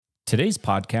Today's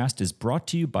podcast is brought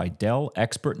to you by Dell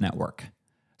Expert Network.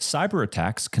 Cyber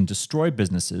attacks can destroy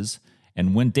businesses,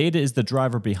 and when data is the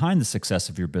driver behind the success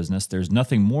of your business, there's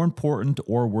nothing more important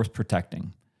or worth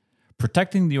protecting.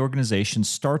 Protecting the organization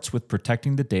starts with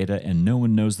protecting the data, and no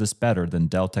one knows this better than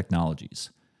Dell Technologies.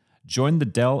 Join the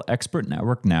Dell Expert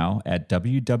Network now at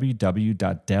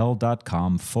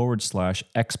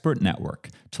www.dell.com/expert network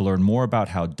to learn more about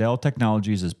how Dell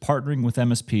Technologies is partnering with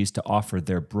MSPs to offer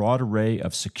their broad array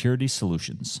of security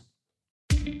solutions.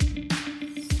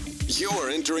 You're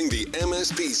entering the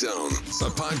MSP Zone,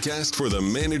 a podcast for the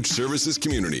managed services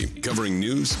community, covering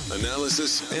news,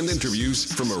 analysis, and interviews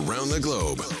from around the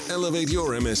globe. Elevate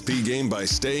your MSP game by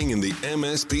staying in the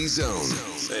MSP Zone.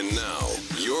 And now,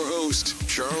 your host,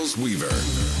 Charles Weaver.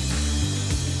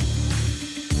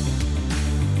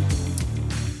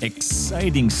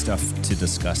 Exciting stuff to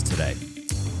discuss today.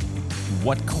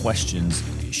 What questions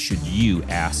should you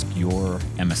ask your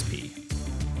MSP?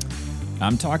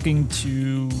 I'm talking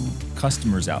to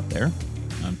customers out there.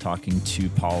 I'm talking to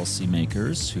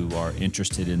policymakers who are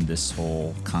interested in this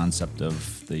whole concept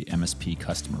of the MSP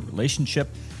customer relationship.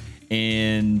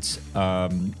 And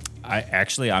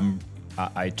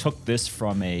I took this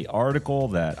from an article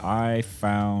that I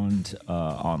found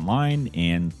online,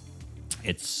 and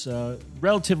it's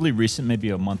relatively recent, maybe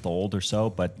a month old or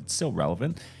so, but it's still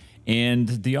relevant. And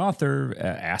the author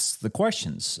asks the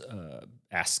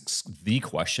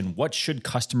question, what should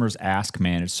customers ask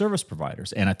managed service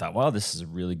providers? And I thought, well, this is a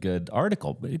really good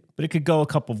article, but it could go a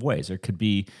couple of ways. It could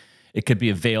be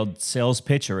a veiled sales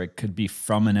pitch, or it could be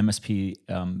from an MSP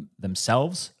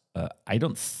themselves. I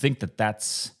don't think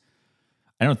this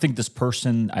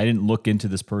person, I didn't look into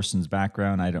this person's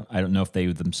background. I don't know if they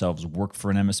themselves work for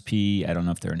an MSP. I don't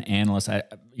know if they're an analyst.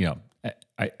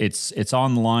 It's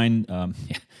online.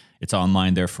 It's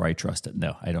online, therefore I trust it.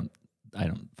 No, I don't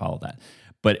follow that.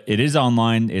 But it is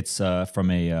online. It's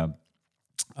from a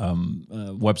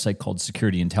website called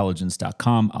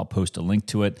securityintelligence.com. I'll post a link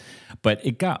to it. But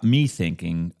it got me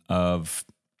thinking of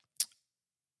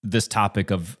this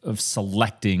topic of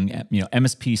selecting,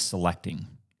 MSP selecting,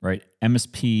 right?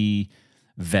 MSP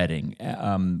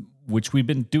vetting, which we've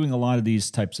been doing a lot of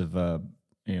these types of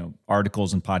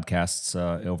articles and podcasts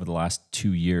over the last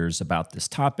 2 years about this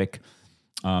topic,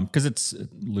 because it's a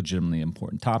legitimately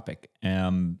important topic.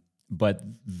 But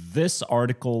this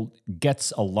article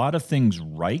gets a lot of things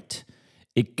right.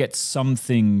 It gets some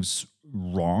things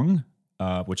wrong,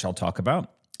 which I'll talk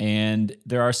about. And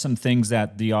there are some things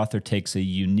that the author takes a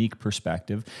unique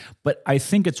perspective. But I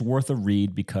think it's worth a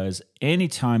read, because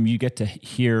anytime you get to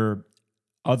hear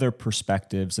other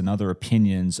perspectives and other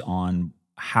opinions on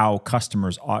how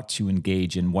customers ought to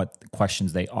engage and what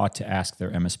questions they ought to ask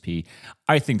their MSP,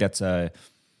 I think it's a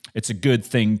good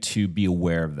thing to be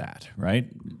aware of that, right?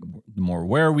 The more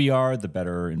aware we are, the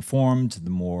better informed, the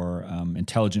more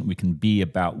intelligent we can be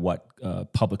about what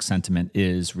public sentiment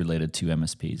is related to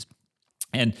MSPs.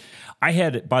 And I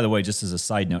had, by the way, just as a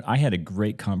side note, I had a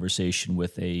great conversation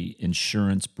with a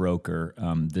insurance broker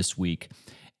this week,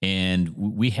 and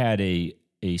we had a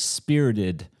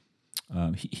spirited,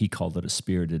 he called it a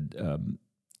spirited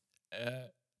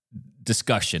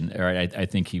discussion. Right? I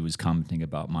think he was commenting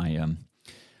about my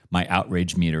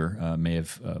outrage meter may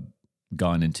have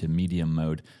gone into medium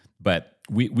mode, but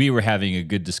we were having a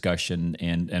good discussion,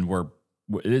 and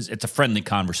it's a friendly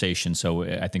conversation. So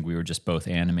I think we were just both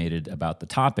animated about the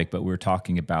topic, but we were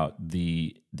talking about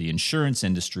the insurance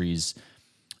industry's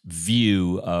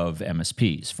view of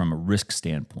MSPs from a risk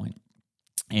standpoint,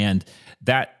 and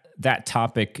that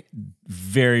topic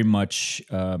very much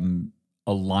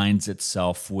aligns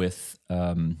itself with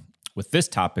this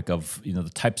topic of the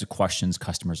types of questions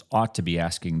customers ought to be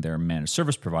asking their managed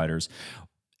service providers.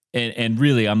 And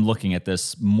really, I'm looking at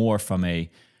this more from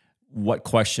what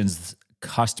questions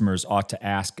customers ought to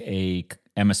ask a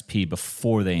MSP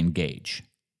before they engage,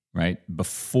 right?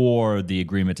 Before the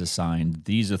agreement is signed.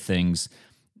 These are things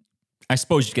I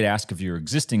suppose you could ask of your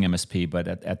existing MSP, but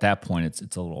at that point, it's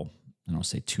a little, I don't want to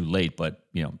say too late, but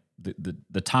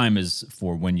the time is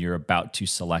for when you're about to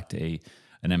select an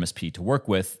MSP to work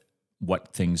with.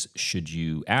 What things should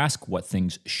you ask? What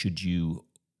things should you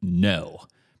know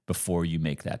before you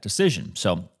make that decision?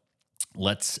 So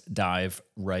let's dive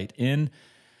right in.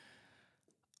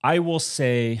 I will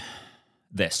say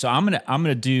this. So I'm gonna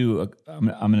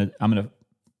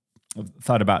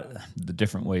thought about the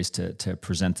different ways to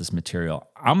present this material.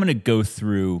 I'm gonna go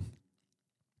through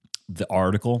the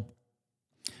article,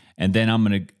 and then I'm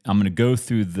gonna go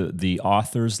through the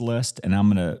author's list, and I'm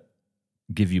gonna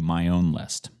give you my own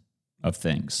list of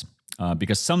things,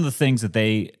 because some of the things that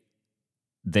they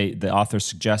the author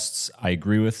suggests I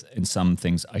agree with, and some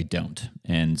things I don't.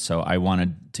 And so I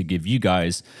wanted to give you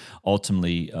guys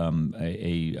ultimately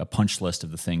a punch list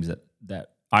of the things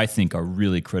that I think are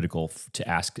really critical to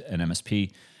ask an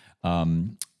MSP.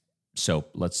 So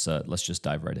let's just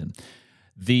dive right in.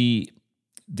 The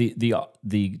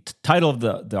title of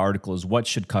the article is "What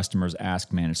Should Customers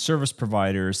Ask Managed Service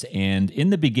Providers?" And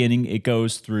in the beginning, it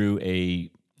goes through a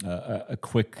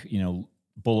quick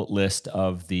bullet list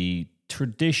of the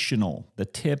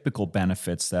typical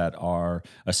benefits that are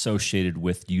associated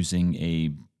with using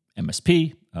a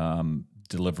MSP,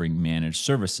 delivering managed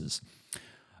services.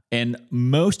 And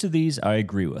most of these I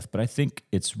agree with, but I think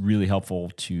it's really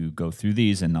helpful to go through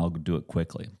these, and I'll do it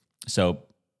quickly. So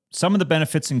some of the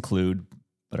benefits include,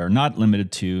 but are not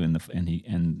limited to,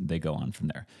 and they go on from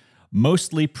there.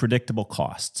 Mostly predictable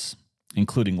costs,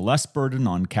 including less burden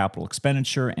on capital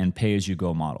expenditure and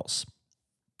pay-as-you-go models.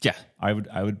 Yeah, I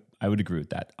would agree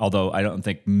with that. Although I don't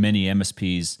think many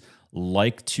MSPs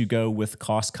like to go with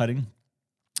cost cutting.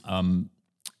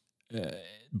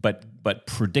 But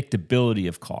predictability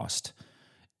of cost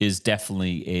is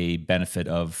definitely a benefit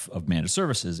of managed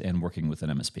services and working with an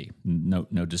MSP.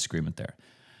 No disagreement there.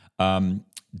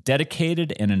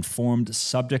 Dedicated and informed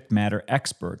subject matter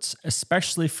experts,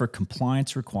 especially for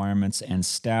compliance requirements and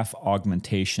staff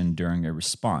augmentation during a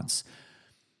response.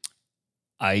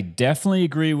 I definitely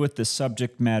agree with the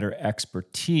subject matter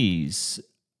expertise.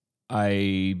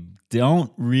 I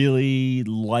don't really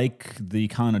like the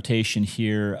connotation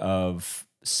here of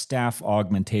staff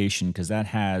augmentation, because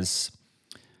that's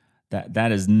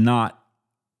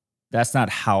not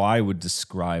how I would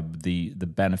describe the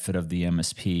benefit of the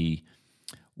MSP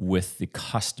with the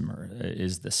customer,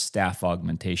 is the staff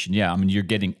augmentation. Yeah, I mean, you're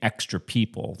getting extra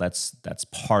people. That's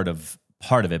part of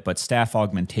it, but staff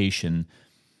augmentation,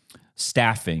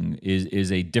 staffing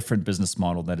is a different business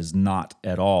model that is not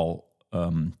at all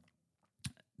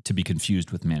to be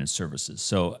confused with managed services.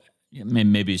 So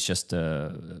maybe it's just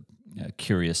a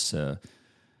curious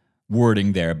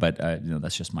wording there, but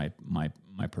that's just my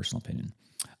personal opinion.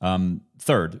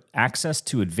 Third, access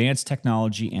to advanced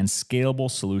technology and scalable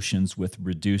solutions with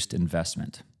reduced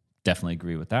investment. Definitely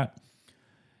agree with that.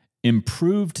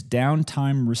 Improved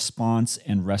downtime response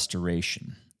and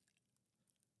restoration.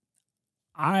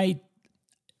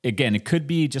 Again, it could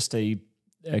be just this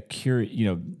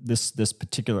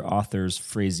particular author's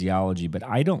phraseology, but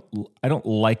I don't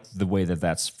like the way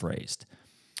that's phrased.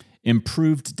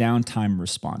 Improved downtime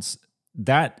response.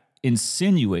 That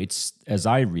insinuates, as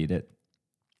I read it,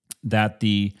 that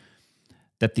the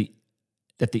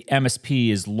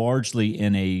MSP is largely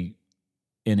in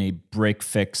a break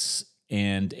fix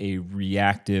and a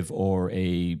reactive or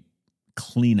a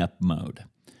cleanup mode.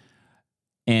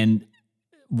 And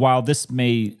while this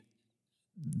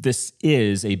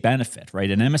is a benefit,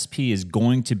 right? An MSP is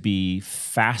going to be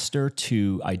faster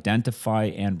to identify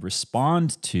and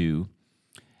respond to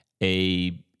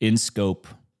a in-scope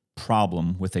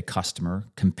problem with a customer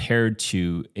compared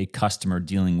to a customer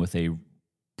dealing with a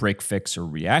break fix or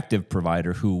reactive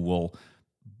provider who will,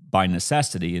 by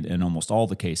necessity, in almost all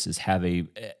the cases, have a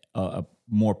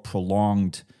more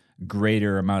prolonged,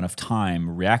 greater amount of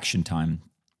time, reaction time,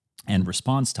 and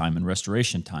response time and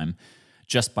restoration time,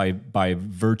 just by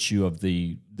virtue of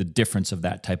the difference of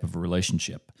that type of a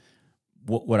relationship.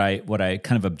 What I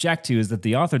kind of object to is that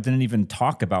the author didn't even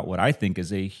talk about what I think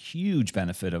is a huge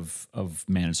benefit of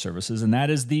managed services, and that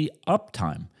is the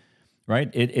uptime, right?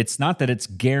 It's not that it's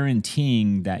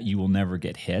guaranteeing that you will never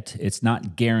get hit. It's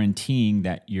not guaranteeing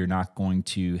that you're not going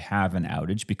to have an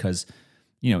outage, because,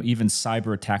 even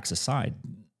cyber attacks aside,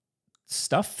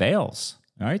 stuff fails,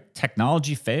 right?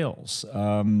 Technology fails.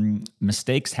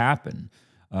 Mistakes happen.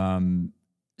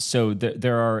 So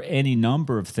there are any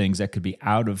number of things that could be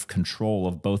out of control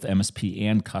of both MSP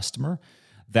and customer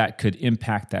that could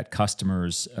impact that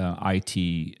customer's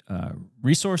IT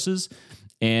resources.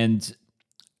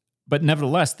 But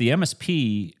nevertheless, the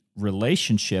MSP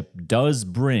relationship does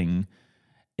bring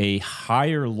a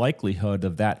higher likelihood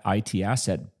of that IT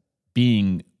asset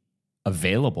being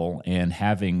available and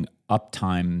having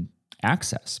uptime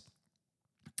access.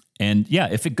 And yeah,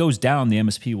 if it goes down, the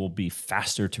MSP will be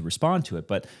faster to respond to it.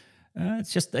 But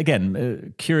it's just, again,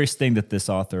 a curious thing that this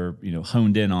author,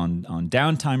 honed in on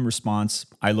downtime response.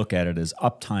 I look at it as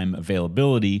uptime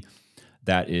availability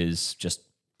that is just,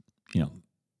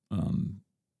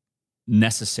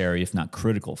 necessary, if not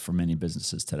critical, for many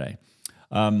businesses today.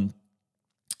 And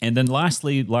then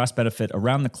lastly, last benefit,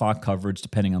 around-the-clock coverage,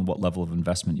 depending on what level of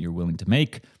investment you're willing to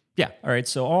make. Yeah, all right,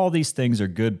 so all these things are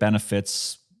good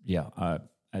benefits. Yeah,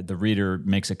 the reader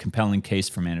makes a compelling case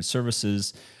for managed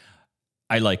services.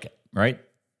 I like it, right?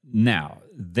 Now,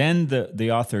 then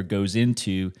the author goes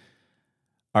into,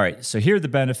 all right, so here are the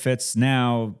benefits.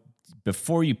 Now,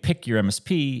 before you pick your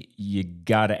MSP, you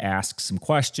got to ask some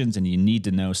questions and you need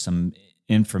to know some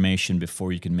information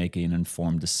before you can make an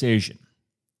informed decision.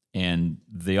 And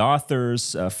the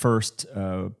author's first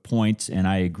point, and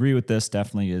I agree with this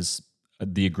definitely, is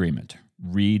the agreement.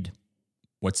 Read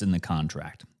what's in the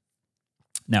contract.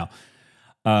 Now,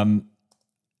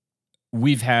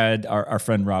 we've had our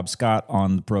friend Rob Scott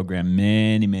on the program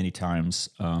many, many times.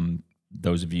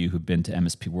 Those of you who've been to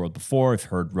MSP World before have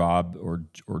heard Rob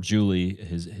or Julie,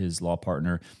 his law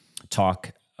partner,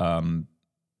 talk on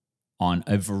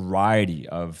a variety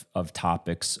of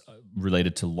topics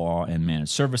related to law and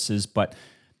managed services. But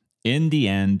in the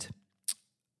end,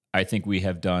 I think we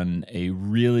have done a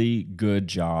really good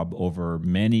job over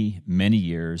many, many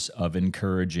years of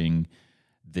encouraging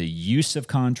the use of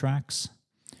contracts,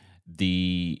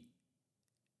 the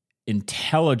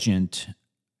intelligent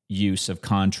use of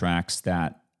contracts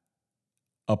that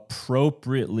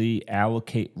appropriately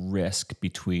allocate risk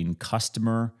between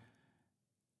customer,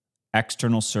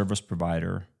 external service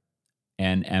provider,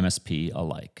 and MSP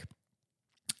alike.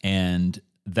 And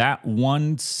that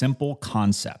one simple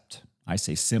concept, I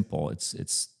say simple,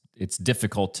 it's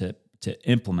difficult to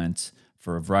implement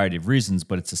for a variety of reasons,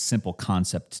 but it's a simple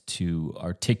concept to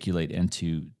articulate and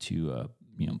to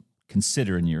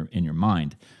consider in your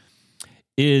mind,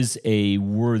 is a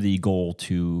worthy goal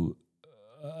to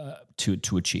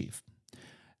achieve.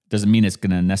 Doesn't mean it's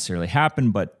going to necessarily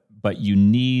happen, but you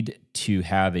need to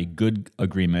have a good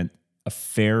agreement, a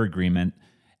fair agreement.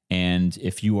 And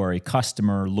if you are a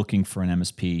customer looking for an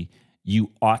MSP,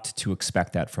 you ought to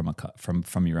expect that from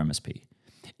your MSP.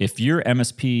 If your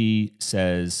MSP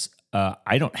says,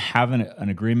 "I don't have an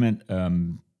agreement," why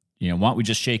don't we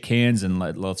just shake hands and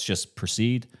let's just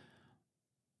proceed?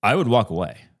 I would walk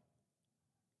away.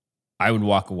 I would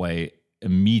walk away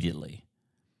immediately,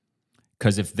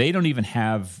 because if they don't even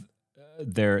have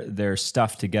their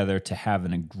stuff together to have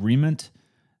an agreement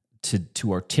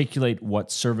to articulate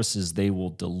what services they will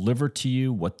deliver to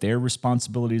you, what their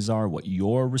responsibilities are, what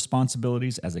your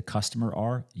responsibilities as a customer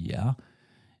are, yeah.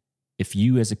 If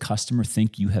you as a customer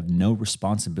think you have no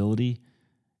responsibility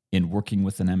in working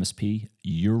with an MSP,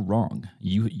 you're wrong.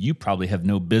 You probably have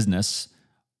no business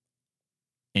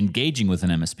engaging with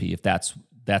an MSP if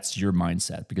that's your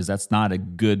mindset, because that's not a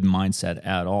good mindset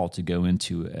at all to go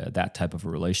into that type of a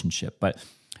relationship. But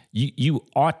you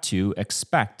ought to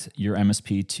expect your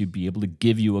MSP to be able to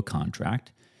give you a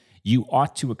contract. You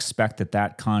ought to expect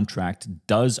that contract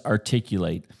does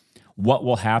articulate what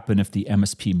will happen if the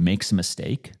MSP makes a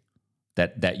mistake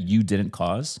that you didn't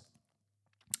cause,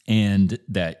 and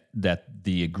that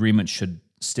the agreement should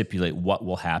stipulate what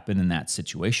will happen in that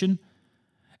situation.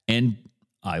 And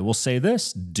I will say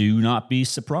this, do not be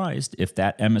surprised if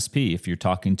that MSP, if you're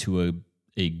talking to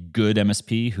a good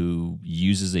MSP who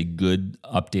uses a good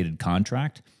updated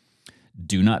contract,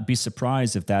 do not be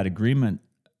surprised if that agreement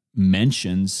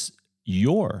mentions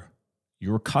your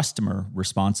customer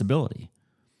responsibility.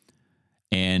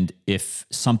 And if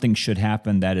something should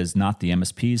happen that is not the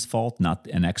MSP's fault, not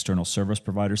an external service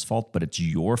provider's fault, but it's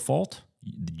your fault,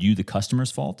 you, the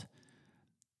customer's fault,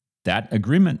 that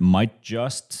agreement might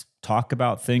just talk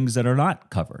about things that are not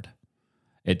covered.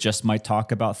 It just might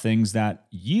talk about things that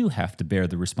you have to bear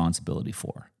the responsibility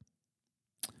for.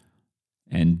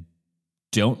 And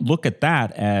don't look at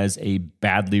that as a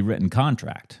badly written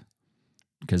contract,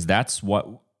 because that's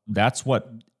what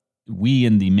we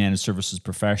in the managed services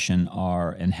profession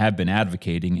are and have been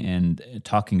advocating and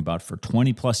talking about for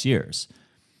 20 plus years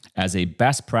as a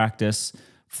best practice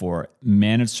for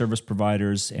managed service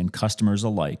providers and customers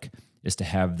alike, is to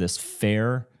have this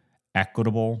fair,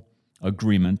 equitable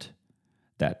agreement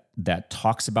that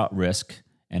talks about risk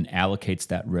and allocates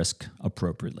that risk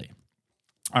appropriately.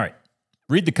 All right,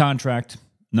 read the contract,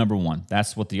 number one.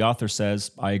 That's what the author says.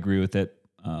 I agree with it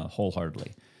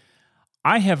wholeheartedly.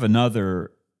 I have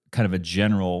another kind of a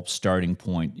general starting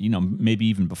point, maybe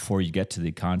even before you get to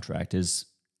the contract, is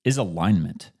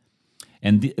alignment.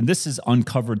 And this is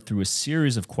uncovered through a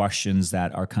series of questions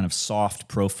that are kind of soft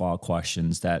profile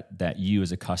questions that you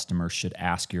as a customer should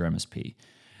ask your MSP.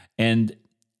 And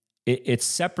it's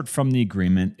separate from the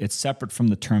agreement. It's separate from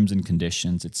the terms and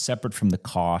conditions. It's separate from the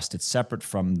cost. It's separate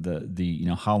from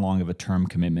the how long of a term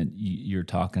commitment you're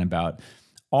talking about.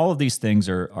 All of these things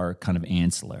are kind of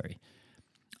ancillary.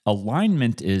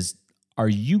 Alignment is, are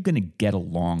you going to get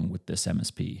along with this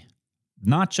MSP?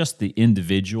 Not just the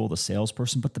individual, the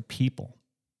salesperson, but the people.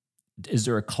 Is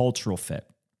there a cultural fit?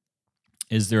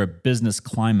 Is there a business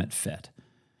climate fit?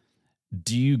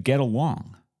 Do you get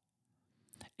along?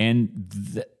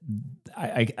 And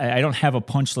I don't have a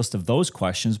punch list of those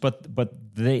questions, but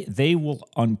they will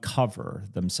uncover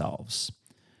themselves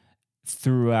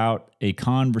throughout a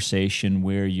conversation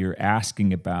where you're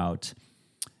asking about,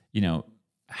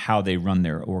 how they run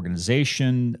their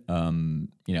organization,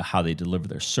 how they deliver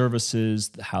their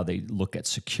services, how they look at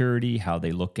security, how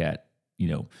they look at,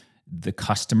 the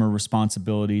customer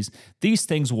responsibilities. These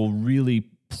things will really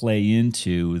play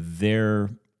into their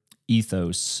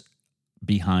ethos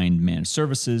behind managed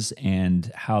services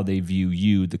and how they view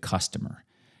you, the customer.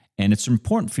 And it's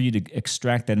important for you to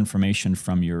extract that information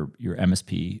from your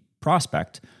MSP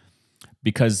prospect,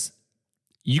 because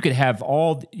you could have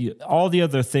all the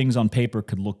other things on paper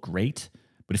could look great,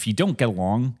 but if you don't get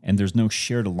along and there's no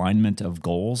shared alignment of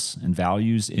goals and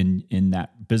values in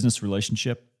that business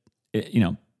relationship,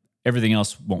 everything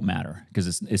else won't matter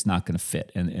because it's not going to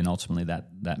fit, and ultimately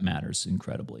that matters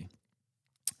incredibly.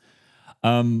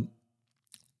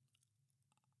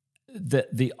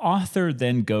 The author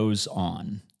then goes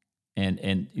on,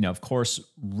 and of course,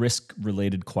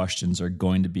 risk-related questions are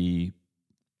going to be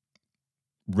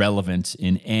relevant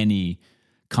in any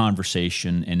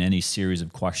conversation and any series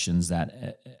of questions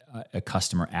that a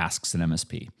customer asks an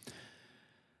MSP.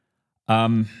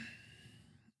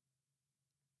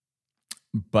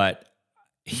 But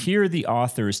here the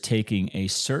author is taking a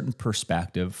certain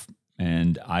perspective,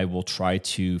 and I will try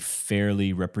to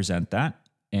fairly represent that.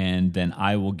 And then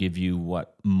I will give you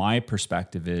what my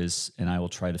perspective is, and I will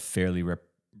try to fairly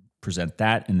represent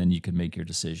that, and then you can make your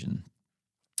decision.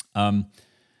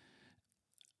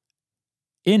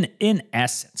 In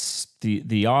essence,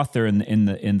 the author in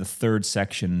the third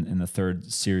section, in the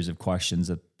third series of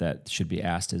questions that should be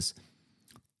asked is,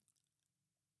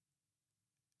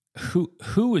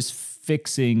 who is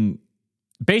fixing?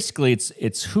 Basically,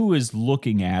 it's who is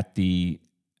looking at the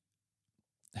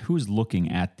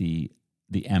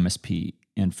MSP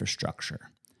infrastructure,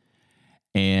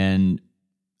 and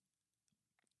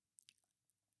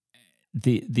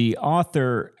the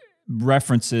author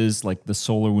references like the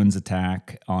SolarWinds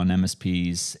attack on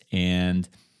MSPs, and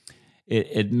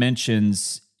it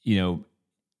mentions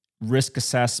risk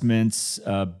assessments,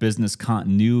 business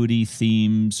continuity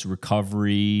themes,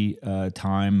 recovery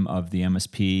time of the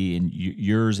MSP, and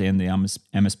yours and the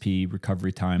MSP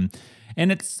recovery time,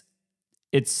 and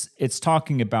it's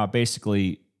talking about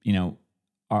basically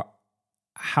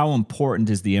how important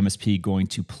is the MSP going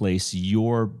to place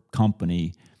your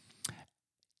company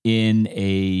in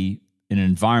an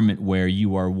environment where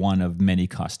you are one of many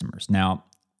customers. Now,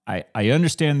 I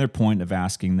understand their point of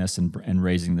asking this and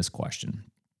raising this question.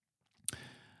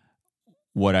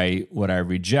 What I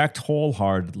reject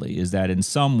wholeheartly is that in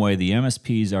some way the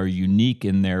MSPs are unique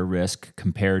in their risk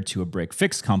compared to a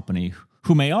break-fix company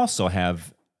who may also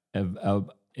have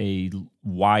a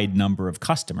wide number of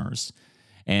customers,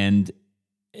 and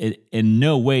in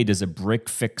no way does a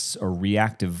break-fix or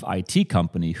reactive IT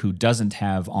company who doesn't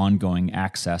have ongoing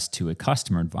access to a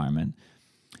customer environment,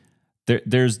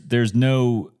 there's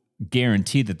no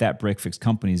guarantee that break-fix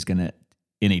company is going to,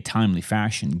 in a timely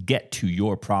fashion, get to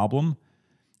your problem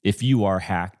if you are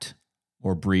hacked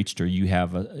or breached or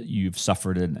you've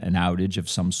suffered an outage of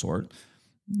some sort.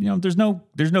 There's no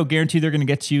guarantee they're going to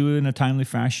get to you in a timely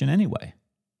fashion anyway.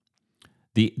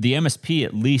 The MSP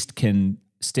at least can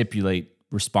stipulate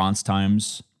response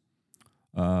times.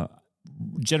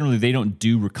 Generally, they don't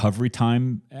do recovery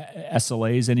time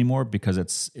SLAs anymore because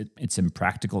it's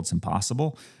impractical, it's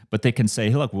impossible. But they can say,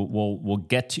 hey, look,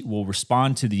 we'll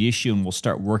respond to the issue and we'll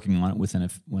start working on it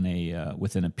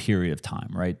within a period of time,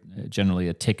 right? Generally,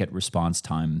 a ticket response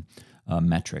time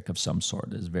metric of some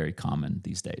sort is very common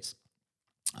these days.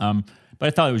 But I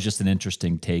thought it was just an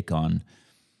interesting take on,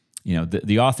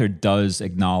 the author does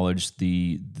acknowledge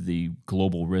the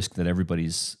global risk that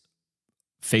everybody's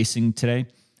facing today.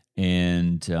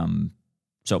 And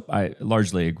so I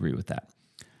largely agree with that.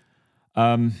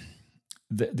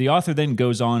 The author then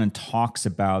goes on and talks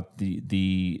about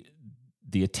the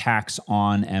attacks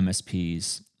on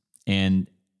MSPs. And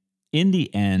in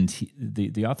the end,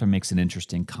 the author makes an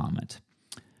interesting comment.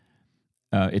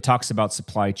 It talks about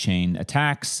supply chain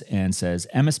attacks and says,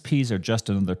 MSPs are just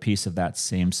another piece of that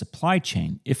same supply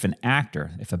chain. If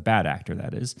a bad actor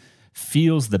that is,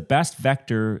 feels the best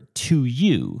vector to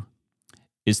you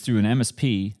is through an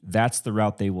MSP, that's the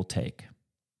route they will take.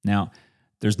 Now,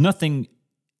 there's nothing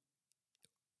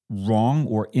wrong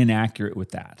or inaccurate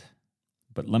with that,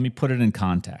 but let me put it in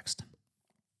context.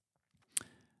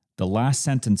 The last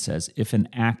sentence says, if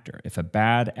a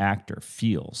bad actor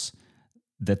feels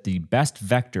that the best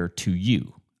vector to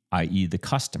you, i.e. the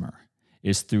customer,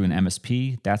 is through an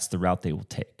MSP, that's the route they will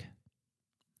take.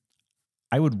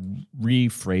 I would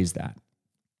rephrase that.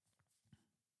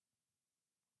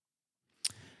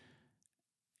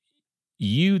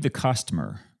 You, the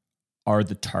customer, are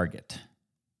the target.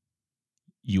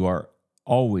 You are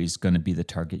always going to be the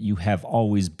target. You have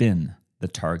always been the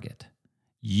target.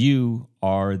 You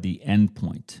are the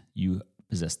endpoint. You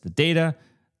possess the data.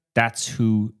 That's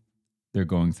who they're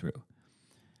going through.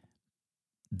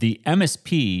 The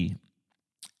MSP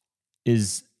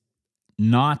is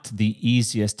not the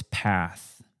easiest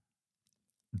path,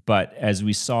 but as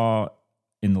we saw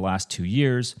in the last 2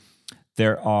 years,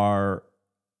 there are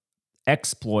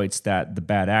exploits that the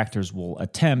bad actors will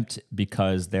attempt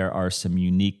because there are some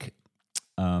unique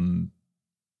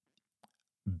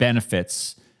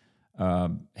benefits.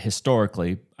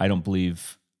 Historically, I don't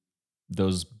believe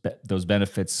those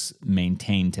benefits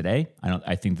maintain today.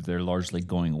 I think that they're largely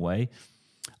going away.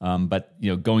 But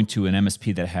going to an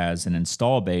MSP that has an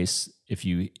install base, if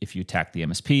you attack the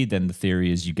MSP, then the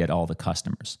theory is you get all the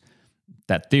customers.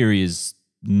 That theory is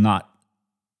not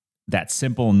that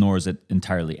simple, nor is it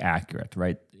entirely accurate,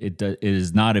 right? It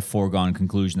is not a foregone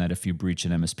conclusion that if you breach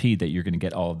an MSP that you're going to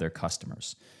get all of their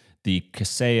customers. The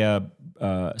Kaseya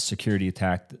security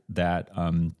attack that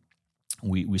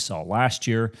we saw last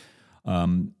year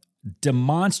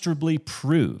demonstrably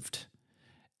proved,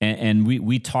 and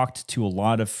we talked to a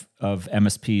lot of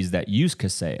MSPs that use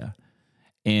Kaseya,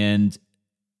 and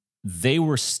the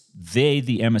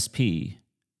MSP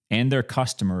and their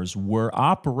customers were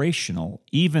operational,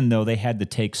 even though they had to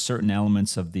take certain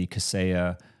elements of the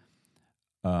Kaseya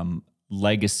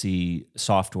legacy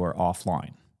software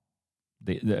offline.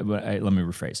 Let me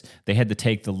rephrase. They had to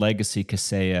take the legacy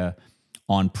Kaseya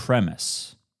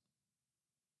on-premise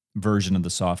version of the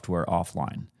software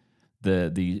offline.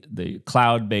 The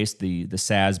cloud-based, the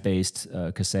SaaS-based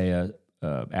Kaseya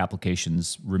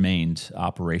applications remained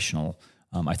operational.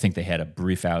 I think they had a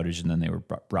brief outage and then they were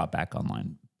brought back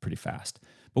online pretty fast.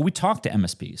 But we talked to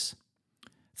MSPs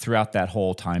throughout that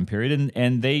whole time period,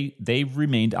 and they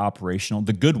remained operational.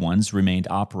 The good ones remained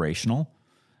operational.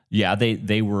 Yeah,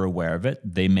 they were aware of it.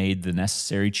 They made the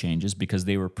necessary changes because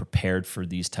they were prepared for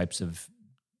these types of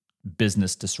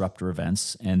business disruptor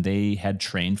events, and they had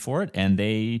trained for it, and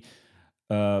they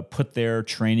put their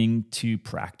training to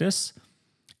practice,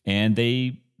 and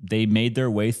they made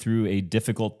their way through a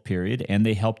difficult period, and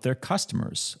they helped their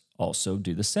customers also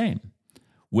do the same.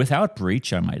 Without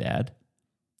breach, I might add,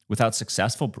 without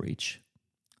successful breach.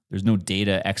 There's no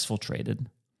data exfiltrated.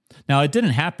 Now, it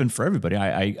didn't happen for everybody.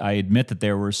 I admit that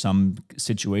there were some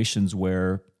situations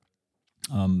where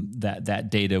that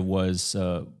data was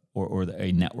or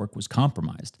a network was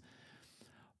compromised.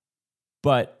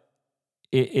 But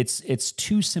it's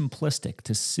too simplistic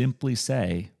to simply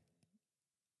say,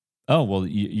 oh, well,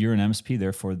 you're an MSP,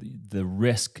 therefore the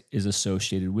risk is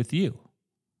associated with you.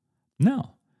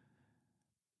 No.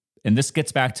 And this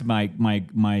gets back to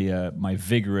my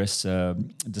vigorous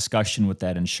discussion with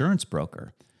that insurance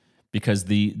broker, because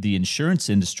the insurance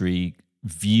industry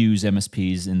views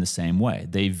MSPs in the same way.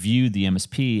 They view the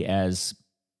MSP as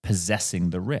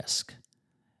possessing the risk,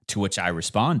 to which I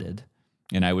responded,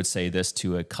 and I would say this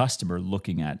to a customer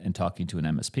looking at and talking to an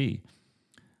MSP.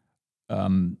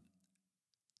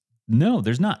 No,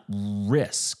 there's not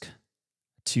risk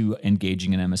to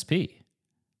engaging an MSP.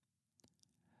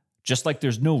 Just like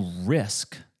there's no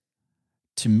risk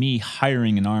to me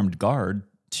hiring an armed guard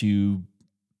to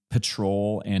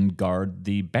patrol and guard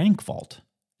the bank vault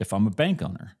if I'm a bank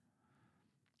owner.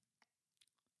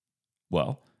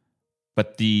 Well,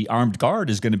 but the armed guard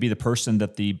is going to be the person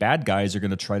that the bad guys are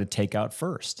going to try to take out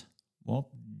first. Well,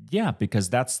 yeah,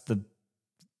 because that's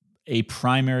a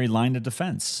primary line of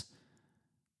defense.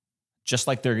 Just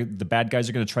like the bad guys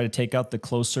are going to try to take out the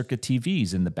closed circuit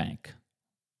TVs in the bank.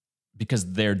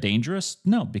 Because they're dangerous?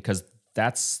 No, because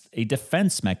that's a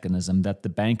defense mechanism that the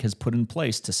bank has put in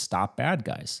place to stop bad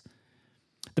guys.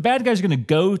 The bad guys are going to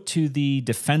go to the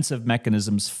defensive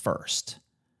mechanisms first.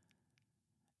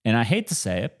 And I hate to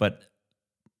say it, but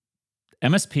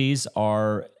MSPs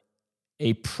are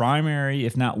a primary,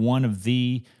 if not one of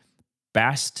the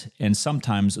best, and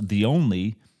sometimes the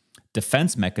only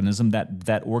defense mechanism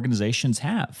that organizations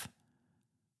have.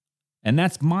 And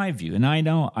that's my view. And I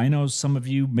know some of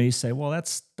you may say, well,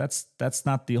 that's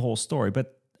not the whole story,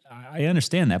 but I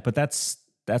understand that, but that's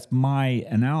my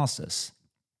analysis.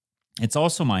 It's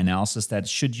also my analysis that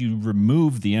should you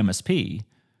remove the MSP,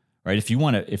 right? If you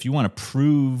want to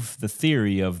prove the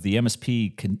theory of the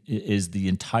MSP is the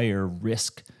entire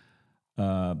risk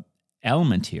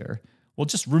element here, well,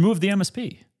 just remove the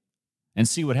MSP and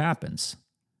see what happens.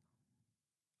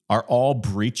 Are all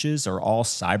breaches or all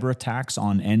cyber attacks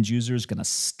on end users going to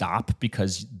stop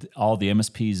because all the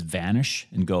MSPs vanish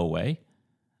and go away?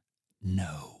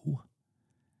 No.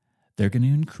 They're going to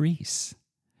increase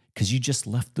because you just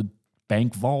left the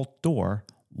bank vault door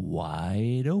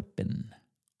wide open.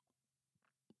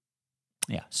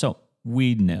 Yeah, so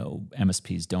we know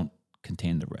MSPs don't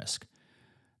contain the risk.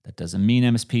 That doesn't mean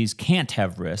MSPs can't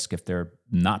have risk if they're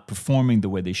not performing the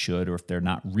way they should, or if they're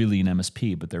not really an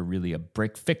MSP, but they're really a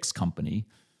break-fix company.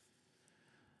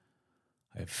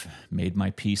 I've made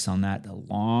my piece on that a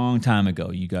long time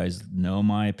ago. You guys know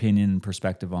my opinion and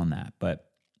perspective on that. But,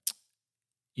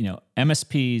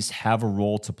 MSPs have a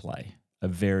role to play, a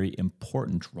very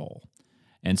important role.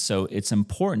 And so it's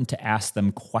important to ask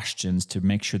them questions to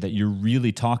make sure that you're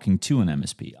really talking to an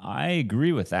MSP. I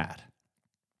agree with that.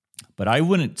 But I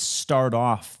wouldn't start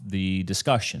off the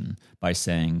discussion by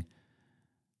saying,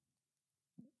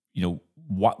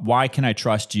 why can I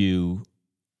trust you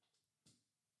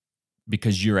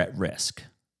because you're at risk?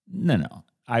 No.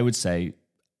 I would say,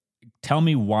 tell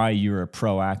me why you're a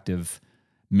proactive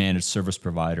managed service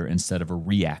provider instead of a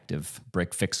reactive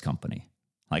break-fix company.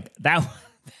 Like that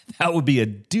would be a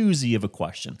doozy of a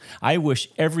question. I wish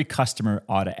every customer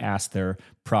ought to ask their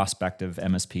prospective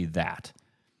MSP that.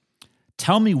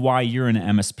 Tell me why you're an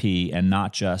MSP and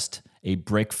not just a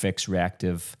break-fix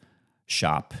reactive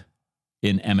shop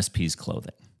in MSP's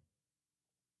clothing.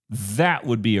 That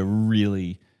would be a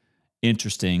really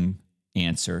interesting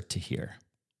answer to hear.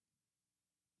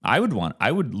 I would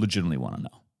legitimately want to know.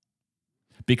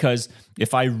 Because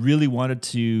if I really wanted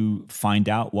to find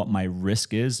out what my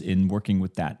risk is in working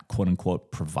with that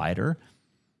quote-unquote provider,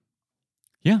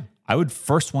 I would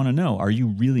first want to know, are you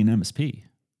really an MSP?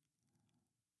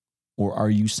 Or are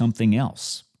you something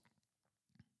else?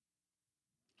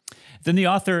 Then the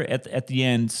author at the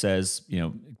end says,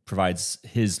 provides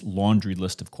his laundry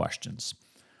list of questions.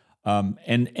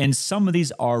 And some of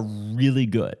these are really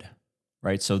good,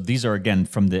 right? So these are, again,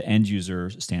 from the end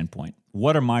user standpoint.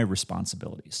 What are my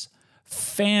responsibilities?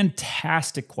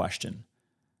 Fantastic question.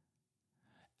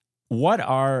 What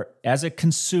are, as a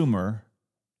consumer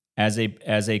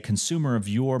of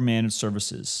your managed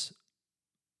services,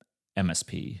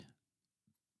 MSP,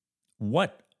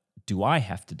 what do I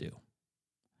have to do?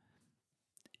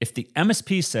 If the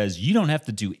MSP says you don't have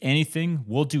to do anything,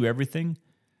 we'll do everything,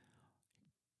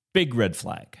 big red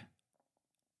flag.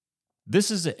 This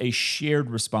is a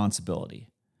shared responsibility,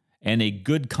 and a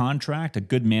good contract, a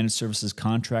good managed services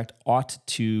contract ought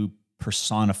to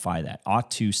personify that,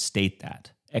 ought to state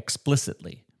that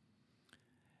explicitly.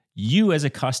 You as a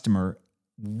customer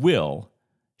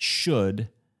should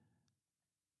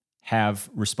have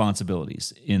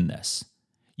responsibilities in this.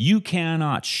 You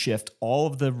cannot shift all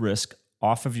of the risk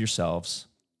off of yourselves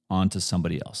onto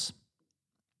somebody else.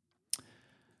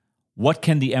 What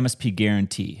can the MSP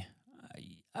guarantee?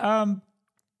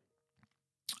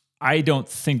 I don't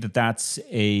think that that's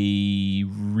a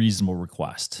reasonable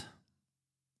request.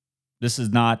 This is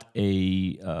not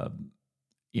I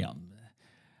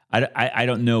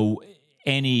don't know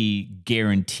any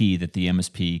guarantee that the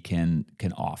MSP can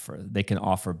offer. They can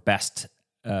offer best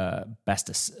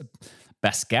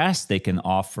guess. They can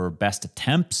offer best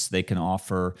attempts. They can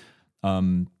offer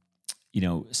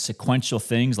sequential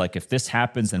things like, if this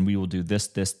happens, then we will do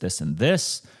this, and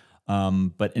this.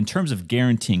 But in terms of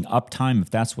guaranteeing uptime,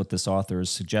 if that's what this author is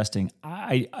suggesting,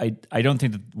 I don't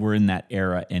think that we're in that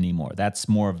era anymore. That's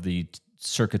more of the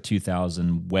circa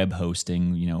 2000 web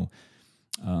hosting,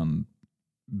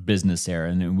 business era,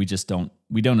 and we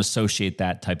don't associate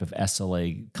that type of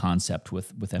SLA concept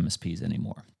with MSPs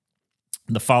anymore.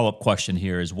 The follow-up question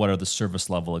here is, what are the service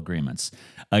level agreements?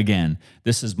 Again,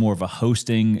 this is more of a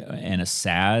hosting and a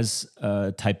SaaS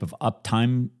type of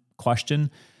uptime question.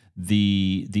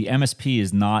 The MSP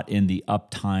is not in the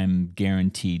uptime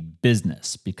guaranteed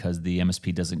business because the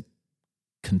MSP doesn't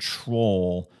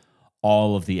control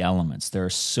all of the elements. There are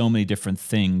so many different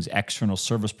things, external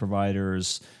service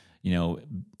providers,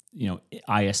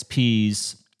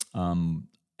 ISPs,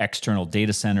 external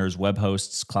data centers, web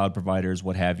hosts, cloud providers,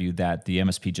 what have you, that the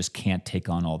MSP just can't take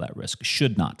on all that risk,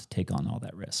 should not take on all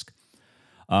that risk.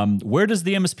 Where does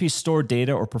the MSP store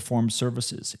data or perform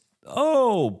services?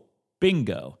 Oh,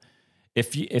 bingo.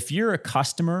 If you're a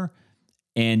customer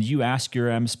and you ask your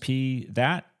MSP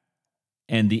that,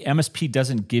 and the MSP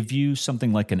doesn't give you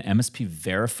something like an MSP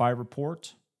Verify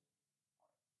report,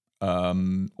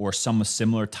 or some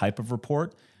similar type of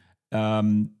report,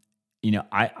 I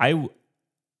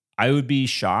would be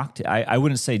shocked. I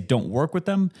wouldn't say don't work with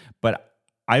them, but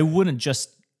I wouldn't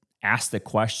just ask the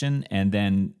question and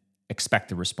then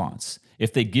expect a response.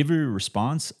 If they give you a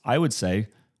response, I would say,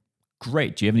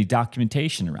 Great. Do you have any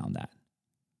documentation around that?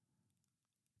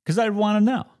 Because I'd want to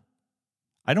know.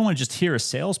 I don't want to just hear a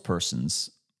salesperson's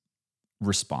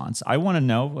response. I want to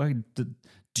know,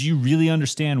 do you really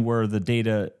understand where the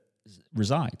data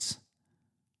resides?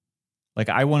 Like,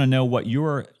 I want to know what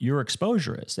your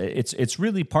exposure is. It's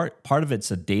really part of it's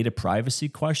a data privacy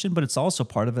question, but it's also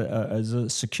part of it as a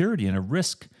security and a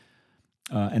risk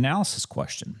analysis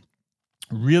question.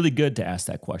 Really good to ask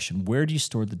that question. Where do you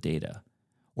store the data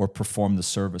or perform the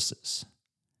services?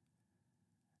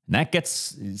 And that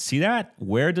gets, see that?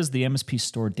 Where does the MSP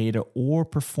store data or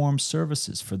perform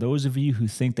services? For those of you who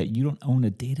think that you don't own a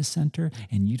data center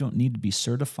and you don't need to be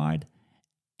certified,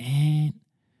 and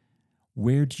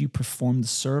where do you perform the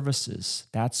services?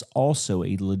 That's also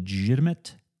a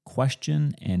legitimate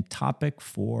question and topic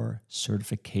for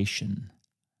certification.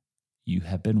 You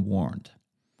have been warned.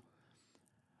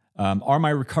 Are my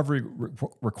recovery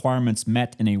requirements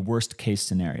met in a worst case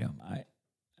scenario?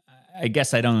 I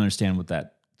guess I don't understand what that's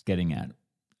getting at.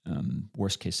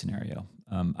 Worst case scenario.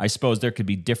 I suppose there could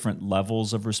be different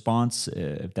levels of response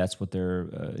if that's what they're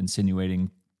insinuating.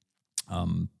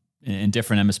 And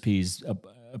different MSPs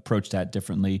approach that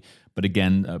differently. But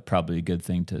again, probably a good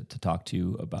thing to talk to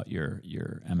you about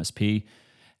your MSP.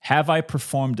 Have I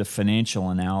performed a financial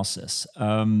analysis?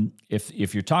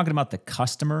 If you're talking about the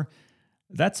customer,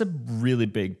 that's a really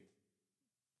big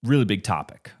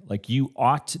topic. Like, you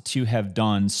ought to have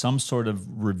done some sort of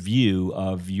review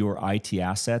of your IT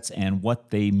assets and what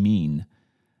they mean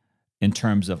in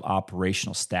terms of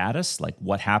operational status. Like,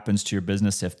 what happens to your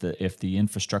business if the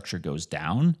infrastructure goes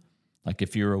down? Like,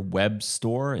 if you're a web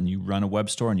store and you run a web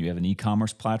store and you have an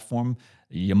e-commerce platform,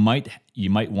 you might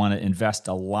want to invest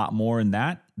a lot more in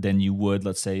that than you would,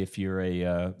 let's say, if you're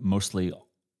a mostly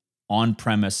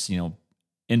on-premise,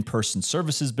 in-person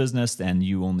services business, then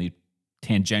you only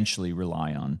tangentially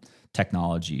rely on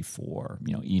technology for,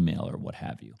 email or what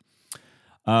have you.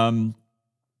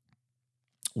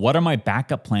 What are my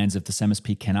backup plans if this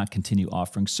MSP cannot continue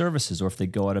offering services or if they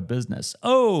go out of business?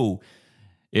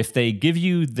 If they give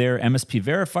you their MSP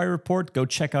Verify report, go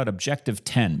check out Objective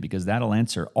 10, because that'll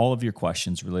answer all of your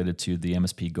questions related to the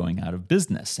MSP going out of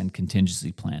business and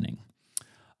contingency planning.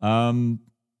 And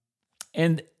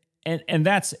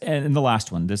the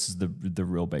last one, this is the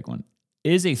real big one.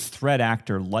 Is a threat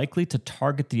actor likely to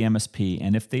target the MSP?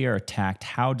 And if they are attacked,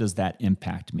 how does that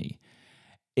impact me?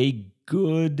 A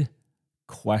good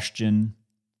question.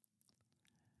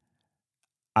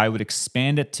 I would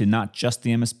expand it to not just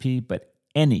the MSP, but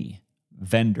any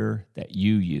vendor that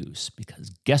you use,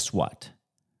 because guess what?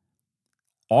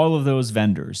 All of those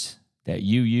vendors that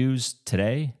you use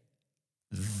today,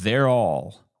 they're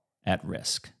all at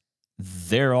risk.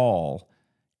 They're all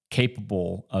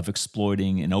capable of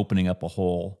exploiting and opening up a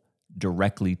hole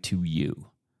directly to you.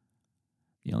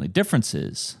 The only difference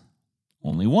is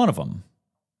only one of them,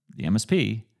 the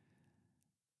MSP,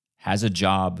 has a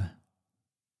job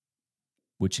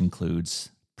which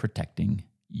includes protecting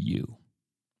you.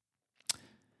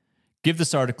 Give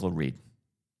this article a read.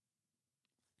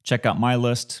 Check out my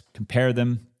list, compare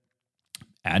them,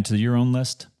 add to your own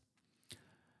list.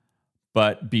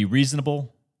 But be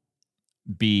reasonable,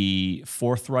 be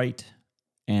forthright,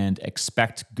 and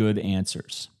expect good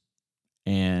answers.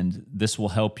 And this will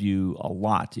help you a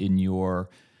lot in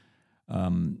your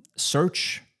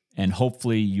search and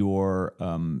hopefully your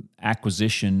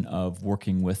acquisition of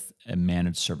working with a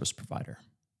managed service provider.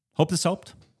 Hope this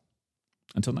helped.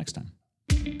 Until next time.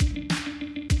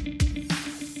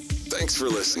 Thanks for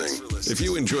listening. If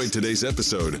you enjoyed today's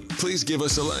episode, please give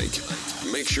us a like.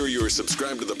 Make sure you are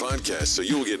subscribed to the podcast so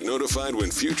you will get notified when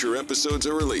future episodes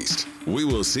are released. We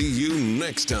will see you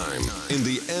next time in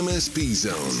the MSP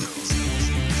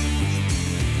Zone.